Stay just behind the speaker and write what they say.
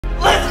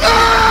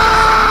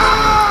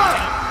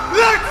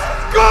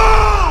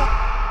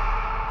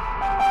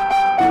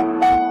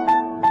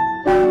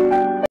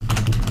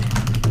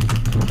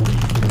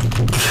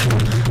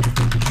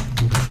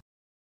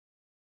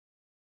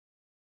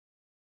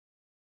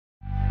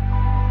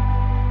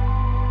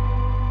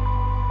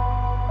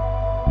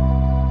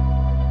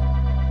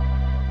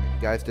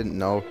you guys didn't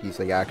know, he's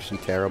like actually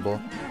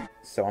terrible.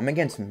 So I'm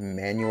against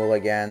Manuel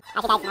again.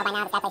 As you guys know by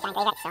now, this guy plays Giant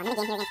Graveyard, so I'm in a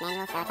game here against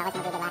Manuel, so it's always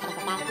going to be a good lock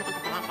against this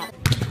guy.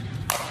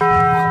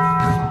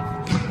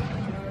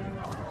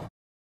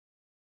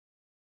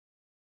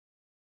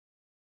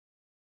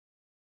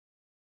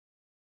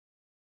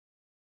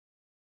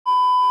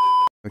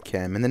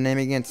 Okay, I'm in the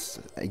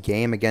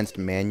game against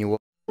Manuel.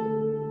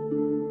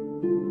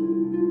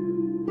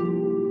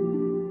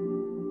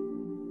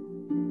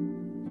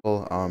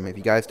 If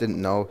you guys didn't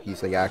know,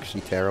 he's like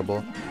actually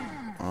terrible.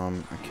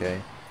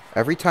 Okay.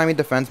 Every time he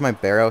defends my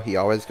barrel, he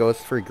always goes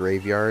for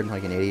graveyard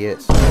like an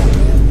idiot. So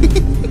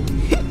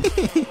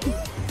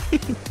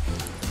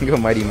I go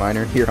Mighty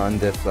Miner here on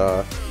this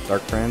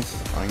Dark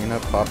Prince. I'm gonna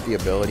pop the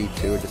ability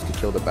too, just to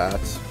kill the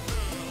bats.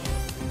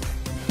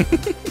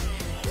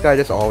 This guy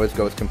just always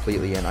goes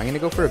completely in. I'm gonna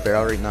go for a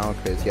barrel right now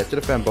because he has to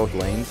defend both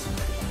lanes.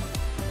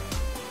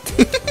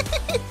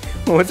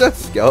 What's that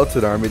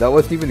skeleton army? That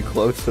wasn't even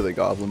close to the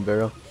goblin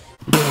barrel.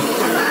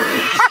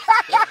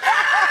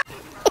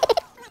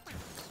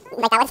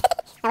 Like that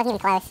wasn't even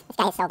close. This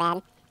guy is so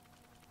bad.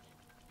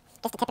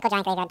 Just a typical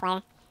Giant Graveyard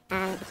player.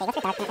 Okay, go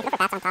for Dark. Go for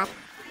bats on top.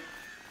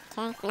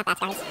 Okay, not bats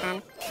guards.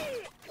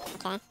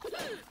 Okay.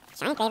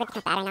 Giant Graveyard is kind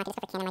of bad right now. Just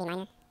go for Cannon Mighty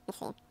Miner. Let's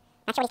see. Not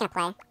sure what he's gonna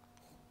play.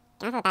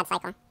 Don't have a bad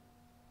cycle.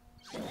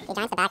 Okay,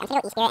 Giant's the back. I'm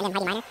gonna go E-Spirit and then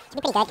Mighty Miner. Should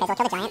be pretty good because he'll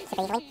kill the Giant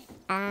super easily.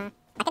 I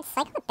could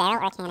cycle a barrel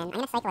or a cannon. I'm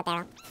gonna cycle a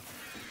barrel.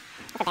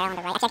 Go for barrel on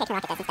the right. Actually, I can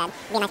rocket this instead.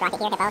 It'd be a nice rocket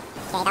here, hit both.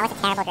 Okay, that was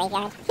a terrible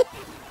graveyard.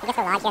 I guess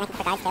for lodge here and I can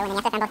for guards too, and then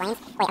you have to defend both lanes.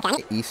 Wait,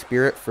 okay.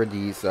 E-Spirit for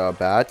these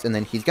bats, and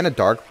then he's gonna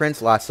Dark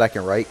Prince last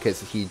second, right?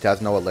 Because he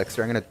has no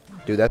elixir. I'm gonna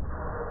do that.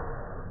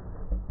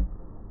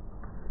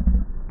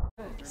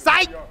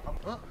 Psych!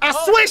 I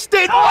switched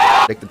it!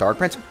 Take the Dark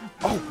Prince.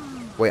 Oh!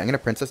 Wait, I'm gonna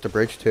Princess to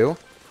bridge too.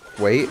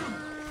 Wait.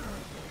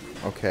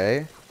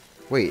 Okay.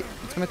 Wait,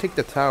 it's gonna take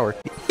the tower.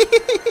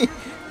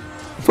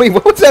 Wait,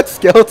 what was that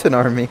skeleton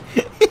army?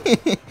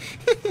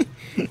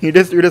 He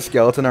just threw the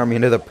skeleton army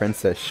into the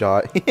princess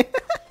shot.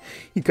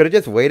 He could have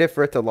just waited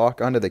for it to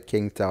lock onto the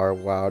king tower.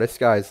 Wow, this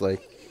guy's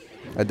like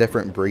a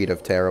different breed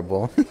of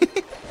terrible.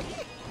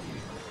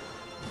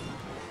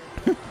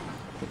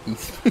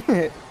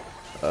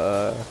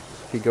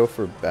 He go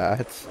for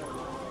bats.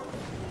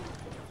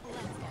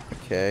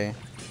 Okay.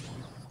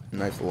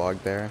 Nice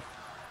log there.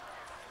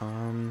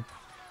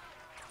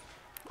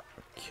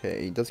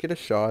 Okay, he does get a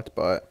shot,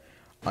 but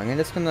I'm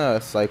just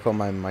gonna cycle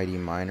my Mighty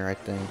Miner, I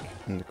think,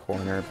 in the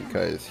corner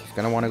because he's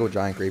gonna want to go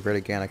Giant Graveyard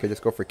again. I could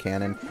just go for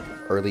Cannon,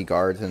 early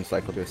guards, and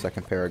cycle to a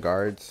second pair of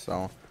guards.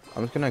 So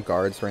I'm just gonna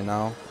guards right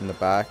now in the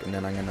back, and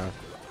then I'm gonna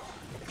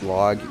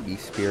log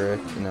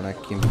E-Spirit, and then I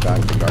can be back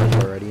to guards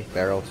already.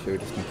 Barrel too,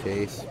 just in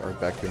case, or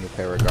back to a new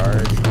pair of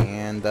guards.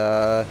 And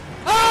yeah,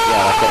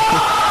 that's it.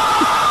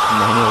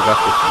 Manuel got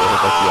the sword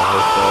like he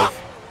always does.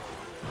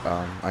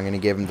 I'm gonna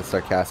give him the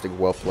sarcastic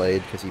well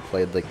played because he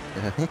played like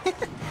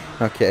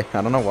okay,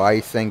 I don't know why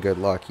he's saying good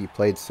luck. He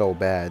played so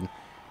bad.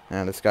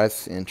 Now this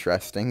guy's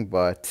interesting,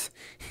 but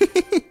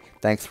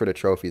thanks for the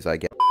trophies I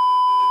get.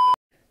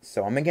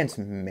 So I'm against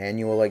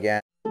Manuel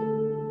again.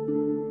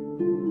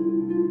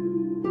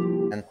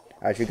 And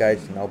as you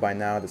guys know by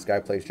now, this guy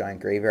plays Giant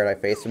Graveyard. I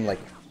face him like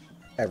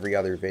every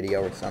other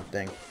video or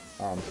something.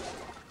 I'm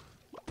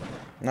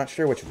not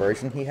sure which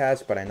version he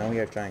has, but I know he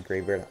has Giant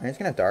Graveyard. I'm just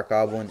going to Dark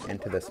Goblin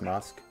into this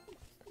Musk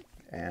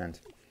and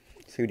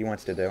see what he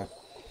wants to do.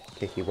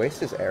 Okay, he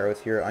wastes his arrows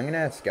here. I'm going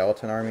to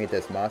Skeleton Army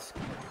this Musk.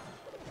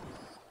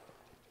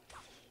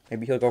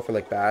 Maybe he'll go for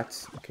like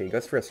bats. Okay, he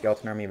goes for a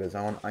Skeleton Army of his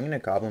own. I'm going to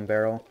Goblin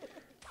Barrel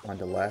on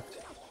the left.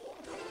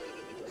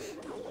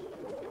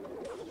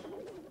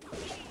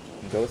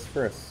 He goes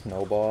for a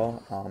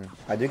Snowball.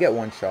 I do get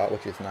one shot,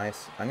 which is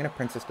nice. I'm going to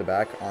Princess to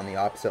back on the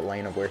opposite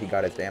lane of where he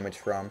got his damage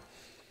from.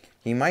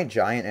 He might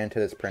Giant into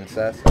this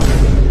Princess.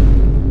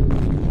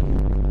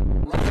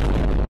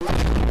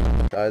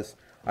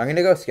 I'm going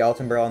to go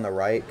Skeleton Barrel on the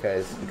right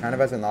because he kind of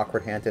has an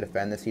awkward hand to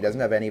defend this. He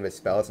doesn't have any of his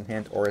spells in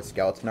hand or his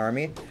Skeleton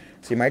Army.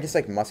 So he might just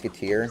like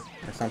Musketeer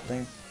or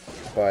something.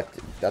 But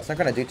that's not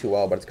going to do too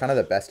well, but it's kind of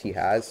the best he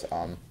has.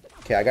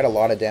 Okay, I got a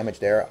lot of damage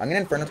there. I'm going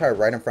to Inferno Tower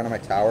right in front of my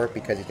tower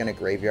because he's going to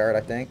Graveyard,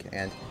 I think.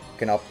 And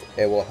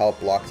it will help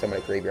block some of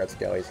the Graveyard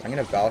Skellies. I'm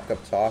going to Valk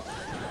up top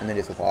and then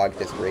just log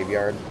this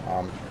Graveyard.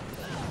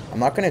 I'm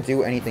not going to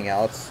do anything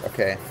else.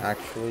 Okay,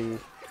 actually,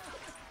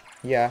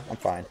 yeah, I'm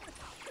fine.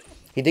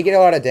 He did get a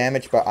lot of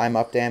damage, but I'm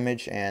up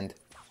damage, and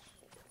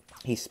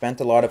he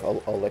spent a lot of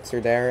elixir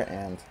there,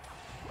 and...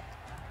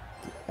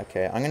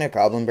 Okay, I'm going to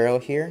Goblin Barrel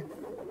here.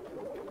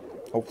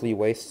 Hopefully he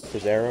wastes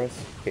his arrows.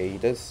 Okay, he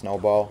does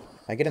Snowball.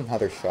 I get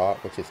another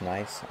shot, which is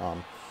nice.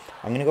 I'm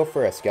going to go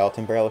for a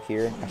Skeleton Barrel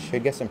here. I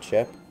should get some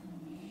chip.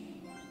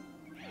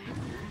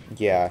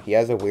 Yeah, he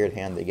has a weird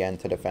hand again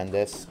to defend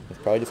this. He's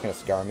probably just going to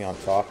scour me on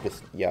top.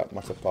 Just, yeah,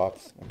 must have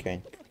pops.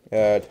 Okay.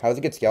 How's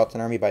a good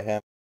Skeleton Army by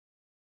him?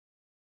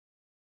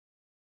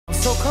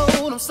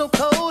 I'm so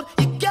cold,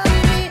 you got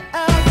me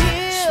out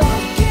here.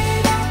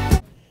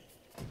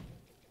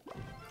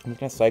 I'm just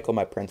going to cycle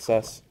my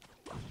Princess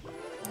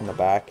in the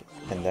back,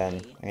 and then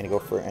I'm going to go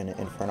for an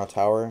Inferno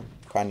Tower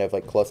kind of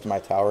like close to my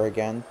tower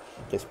again,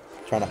 just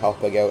trying to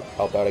help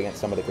out against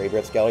some of the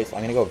graveyard skellies. So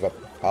I'm gonna go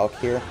Valk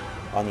here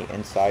on the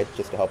inside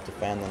just to help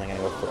defend, and I'm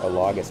gonna go for a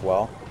log as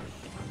well.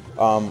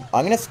 I'm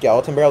gonna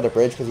skeleton barrel the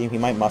bridge because he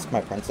might musk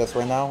my princess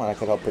right now, and I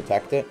could help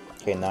protect it.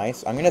 Okay,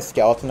 nice. I'm gonna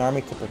skeleton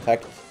army to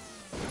protect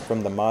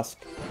from the musk.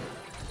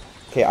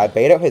 Okay, I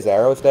bait out his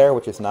arrows there,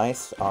 which is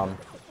nice. I'm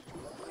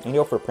gonna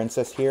go for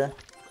princess here.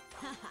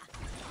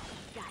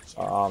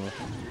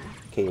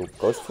 Okay,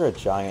 goes for a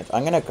giant.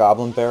 I'm gonna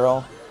goblin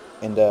barrel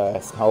in the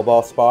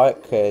snowball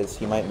spot because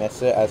he might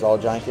miss it, as all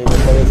giant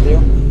graveyard players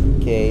do.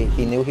 Okay,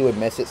 he knew he would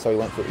miss it, so he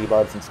went for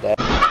E-barbs instead.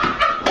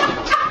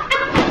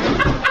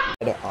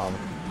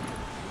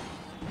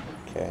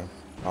 Okay,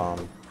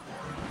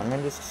 I'm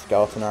gonna just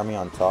skeleton army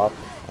on top,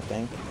 I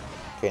think.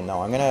 Okay,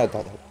 no, I'm gonna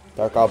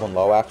dark goblin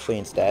low actually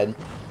instead.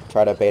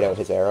 Try to bait out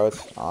his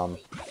arrows. I'm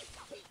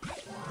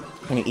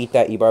gonna eat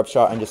that E-barb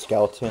shot and just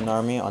skeleton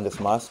army on this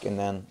musk, and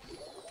then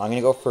I'm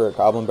gonna go for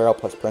goblin barrel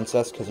plus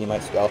princess because he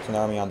might skeleton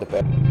army on the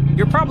bit.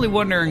 You're probably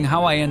wondering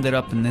how I ended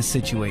up in this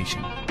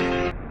situation.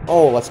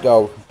 Oh, let's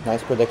go.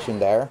 Nice prediction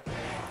there.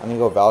 I'm gonna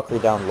go Valkyrie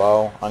down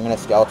low. I'm gonna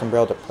skeleton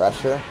barrel to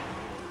pressure.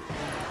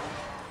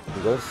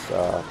 He goes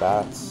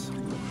bats.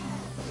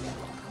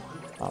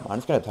 I'm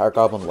just gonna dark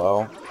goblin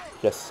low,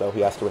 just so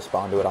he has to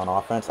respond to it on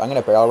offense. I'm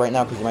gonna barrel right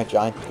now because he might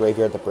giant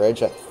graveyard the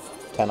bridge at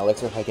 10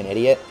 elixir like an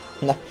idiot.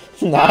 Nice.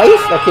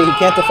 Okay, he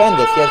can't defend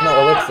this. He has no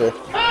elixir.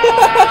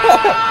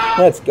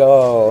 Let's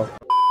go.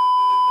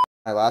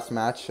 My last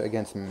match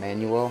against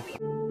Manuel.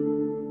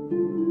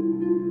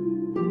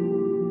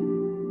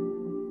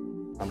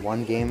 I'm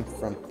one game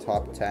from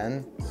top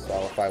 10, so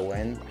if I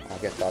win, I'll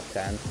get top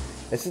 10.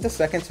 This is the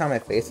second time I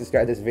faced this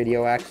guy this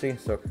video actually,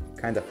 so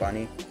kind of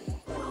funny.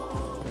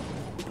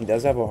 He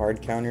does have a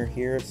hard counter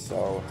here,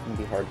 so it's going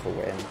to be hard to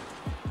win.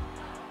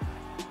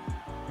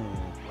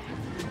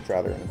 I'd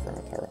rather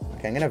Inferno Tower.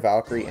 Okay, I'm going to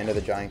Valkyrie into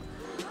the giant.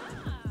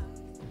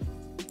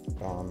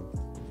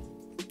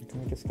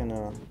 I'm just going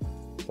to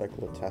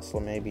cycle a Tesla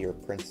maybe, or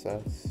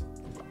Princess.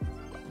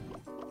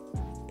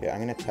 Okay,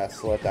 I'm going to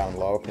Tesla it down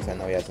low because I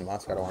know he has a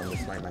musk. I don't want him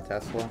to snipe my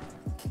Tesla.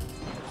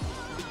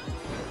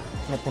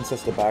 I'm going to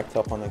Princess the back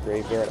top on the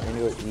graveyard. I'm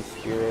going to go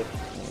E-Spirit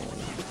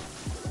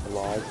and a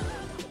log.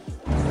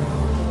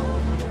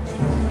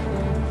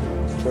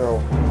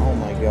 Bro, oh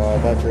my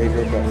god, that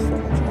graveyard got so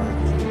much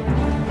damage.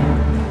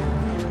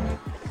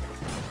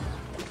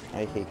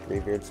 I hate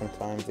graveyard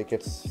sometimes. It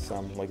gets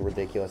some like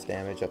ridiculous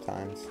damage at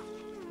times.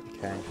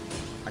 Okay,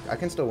 I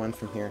can still win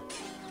from here.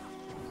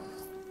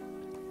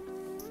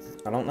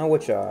 I don't know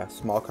which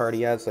small card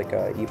he has, like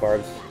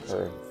E-barbs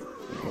or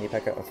mini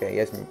P.E.K.K.A. Okay, he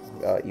has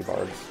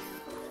E-barbs.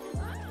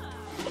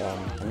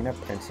 I'm gonna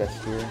have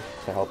Princess here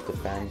to help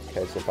defend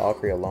because the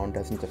Valkyrie alone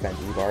doesn't defend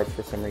E-barbs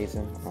for some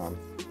reason.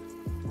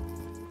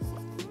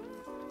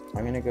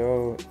 I'm gonna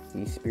go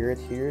E-Spirit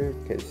here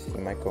because he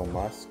might go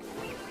Musk.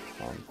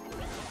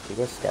 If he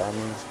goes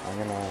Skarmy, I'm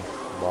gonna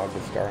log the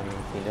Skarmy.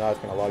 He knew I was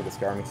gonna log the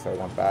Skarmy, so I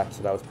went back.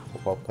 So that was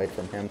well played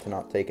from him to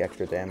not take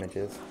extra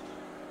damages.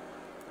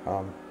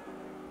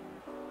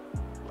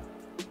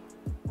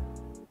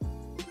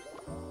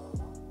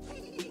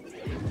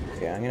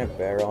 Okay, I'm gonna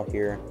barrel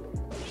here.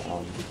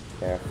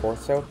 Yeah,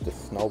 force out the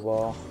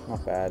snowball.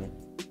 Not bad.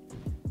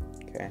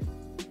 Okay.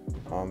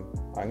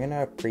 I'm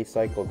gonna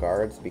pre-cycle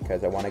guards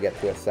because I want to get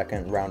to a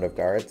second round of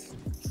guards.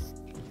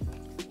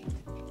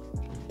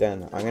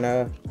 Then I'm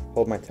gonna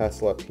hold my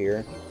Tesla up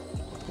here.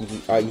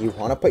 You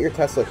want to put your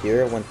Tesla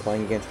here when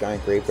playing against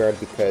Giant Graveyard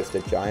because the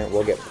Giant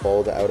will get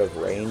pulled out of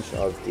range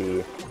of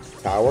the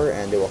tower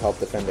and it will help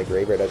defend the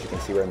graveyard. As you can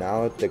see right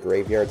now, the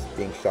graveyard's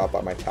being shot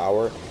by my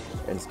tower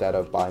instead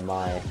of by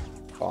my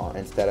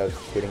instead of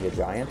shooting the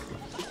Giant.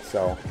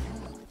 So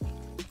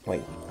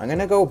wait, I'm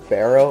gonna go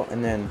barrel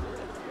and then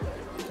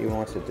see what he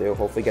wants to do.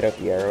 Hopefully get out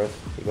the arrows.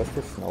 He goes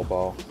for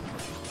snowball.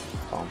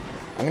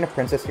 I'm gonna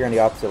Princess here in the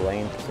opposite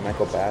lane because he might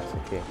go bats.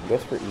 Okay, he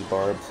goes for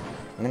E-barbs.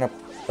 I'm gonna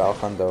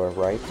Valk on the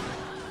right.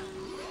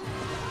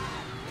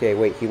 Okay,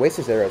 wait, he wastes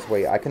his arrows.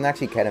 Wait, I can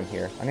actually get him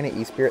here. I'm gonna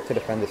E-Spirit to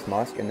defend this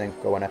musk and then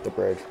go in at the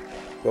bridge.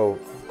 Go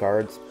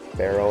guards,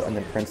 barrel, and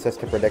then Princess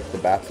to predict the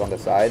bats on the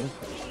side.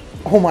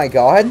 Oh my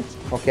god!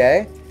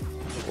 Okay.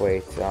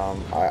 Wait,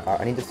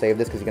 I need to save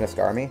this because he's gonna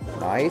scar me.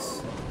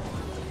 Nice.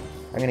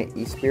 I'm gonna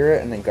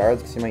E-Spirit and then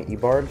guards because he might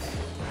E-barbs.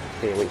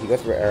 Okay, wait, he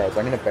goes for arrows.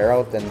 I'm gonna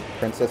barrel, then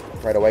Princess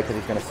right away because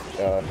he's gonna,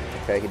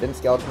 okay, he didn't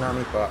skeleton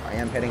army, but I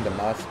am hitting the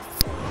musk.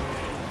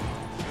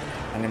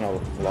 I'm gonna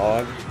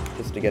log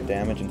just to get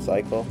damage and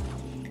cycle.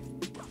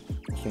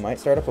 He might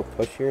start up a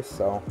push here,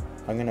 so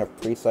I'm gonna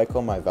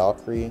pre-cycle my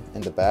Valkyrie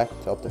in the back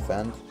to help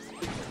defend.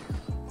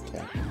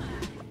 Okay.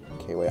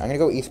 Okay, wait, I'm gonna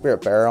go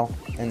E-Spirit barrel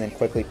and then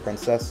quickly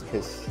Princess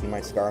because he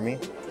might scar me.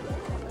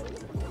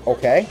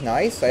 Okay,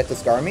 nice. I have to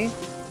scar me.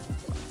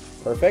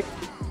 Perfect.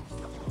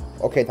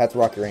 Okay, that's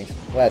rocket range.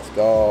 Let's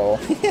go.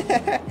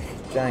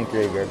 Giant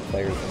Graveyard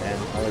players, man.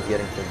 I was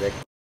getting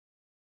predicted.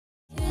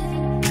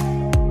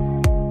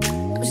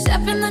 I'm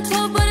stepping the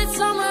club, but it's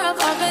somewhere I've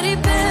already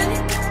been.